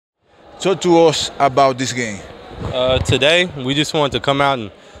Talk to us about this game. Today, we just wanted to come out and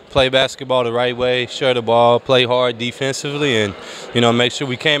play basketball the right way, share the ball, play hard defensively, and make sure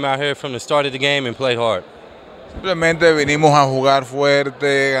we came out here from the start of the game and play hard. Simplemente venimos a jugar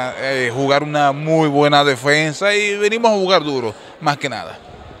fuerte, jugar una muy buena defensa y venimos a jugar duro, más que nada.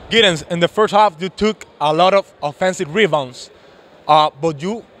 Giddens, in the first half, you took a lot of offensive rebounds, but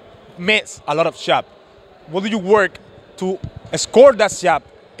you missed a lot of shots. What do you work to score that shot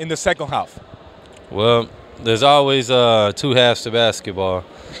in the second half? Well, there's always two halves to basketball.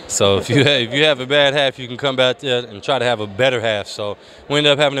 So if you have a bad half, you can come back there and try to have a better half. So we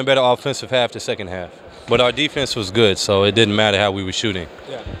ended up having a better offensive half the second half. But our defense was good, so it didn't matter how we were shooting.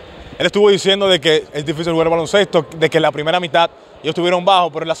 Yeah. Él estuvo diciendo de que es difícil jugar baloncesto, de que en la primera mitad ellos estuvieron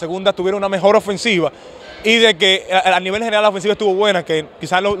bajos, pero en la segunda tuvieron una mejor ofensiva y de que a nivel general la ofensiva estuvo buena, que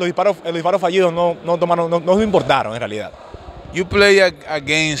quizás los disparos fallidos no importaron en realidad. You play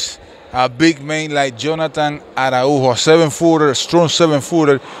against a big man like Jonathan Araujo, a 7-footer, strong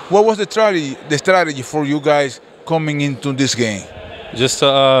 7-footer. What was the strategy for you guys coming into this game? Just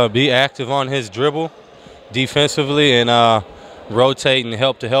to be active on his dribble defensively and rotate and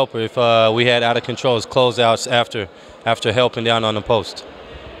help the helper if we had out of control his closeouts after helping down on the post.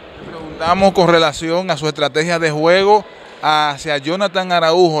 Preguntamos con relación a su estrategia de juego hacia Jonathan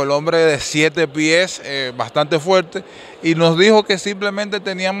Araujo, el hombre de 7 pies, bastante fuerte, y nos dijo que simplemente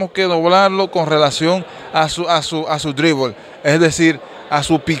teníamos que doblarlo con relación a su dribble, es decir, a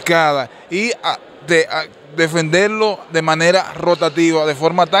su picada, y defenderlo de manera rotativa, de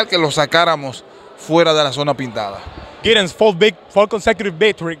forma tal que lo sacáramos fuera de la zona pintada. Giddens, 4 consecutive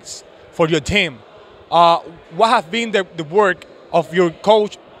victories for your team. What has been the work of your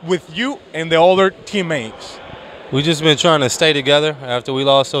coach with you and the other teammates? We've just been trying to stay together after we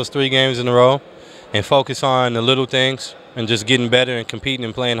lost those 3 games in a row and focus on the little things and just getting better and competing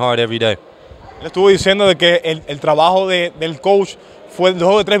and playing hard every day. Él estuvo diciendo de que el trabajo del coach fue el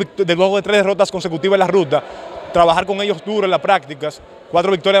juego de 3 derrotas consecutivas en la ruta, trabajar con ellos duro en las prácticas, 4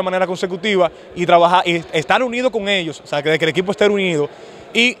 victorias de manera consecutiva y estar unido con ellos, o sea, que el equipo esté unido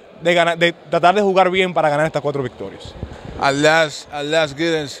y de tratar de jugar bien para ganar estas 4 victorias. At last,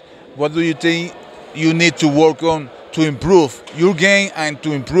 Giddens, what do you think you need to work on to improve your game and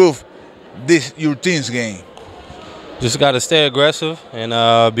to improve your team's game? Just got to stay aggressive and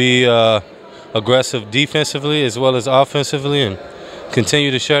be aggressive defensively as well as offensively and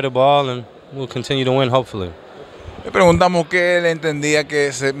continue to share the ball and we'll continue to win hopefully. Le preguntamos que él entendía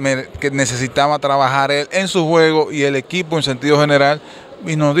que necesitaba trabajar él en su juego y el equipo en sentido general,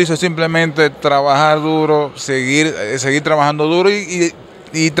 y nos dice simplemente trabajar duro, seguir trabajando duro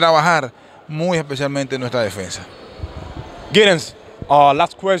y trabajar muy especialmente en nuestra defensa. Giddens,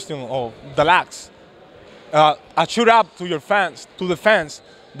 last question of the last. A shout out to your fans, to the fans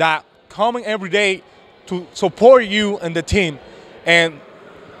that coming every day to support you and the team and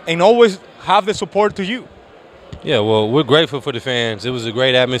always have the support to you. Yeah, well, we're grateful for the fans. It was a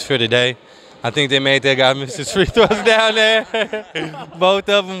great atmosphere today. I think they made that guy miss his free throws down there, both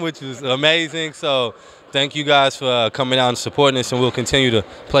of them, which was amazing. So thank you guys for coming out and supporting us, and we'll continue to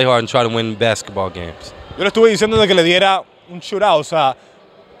play hard and try to win basketball games. Yo le estuve diciendo de que le diera un shootout, o sea,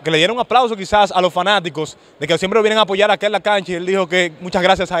 que le diera un aplauso quizás a los fanáticos, de que siempre lo vienen a apoyar acá en la cancha, y él dijo que muchas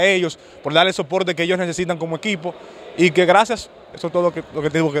gracias a ellos por darle el soporte que ellos necesitan como equipo, y que gracias. Eso es todo lo que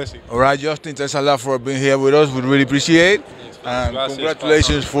tengo que decir. All right, Justin, thanks a lot for being here with us. We really appreciate it. And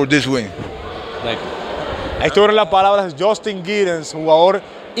congratulations for this win. Thank you. Ahí estuvieron las palabras de Justin Giddens, jugador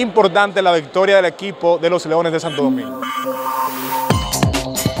importante en la victoria del equipo de los Leones de Santo Domingo.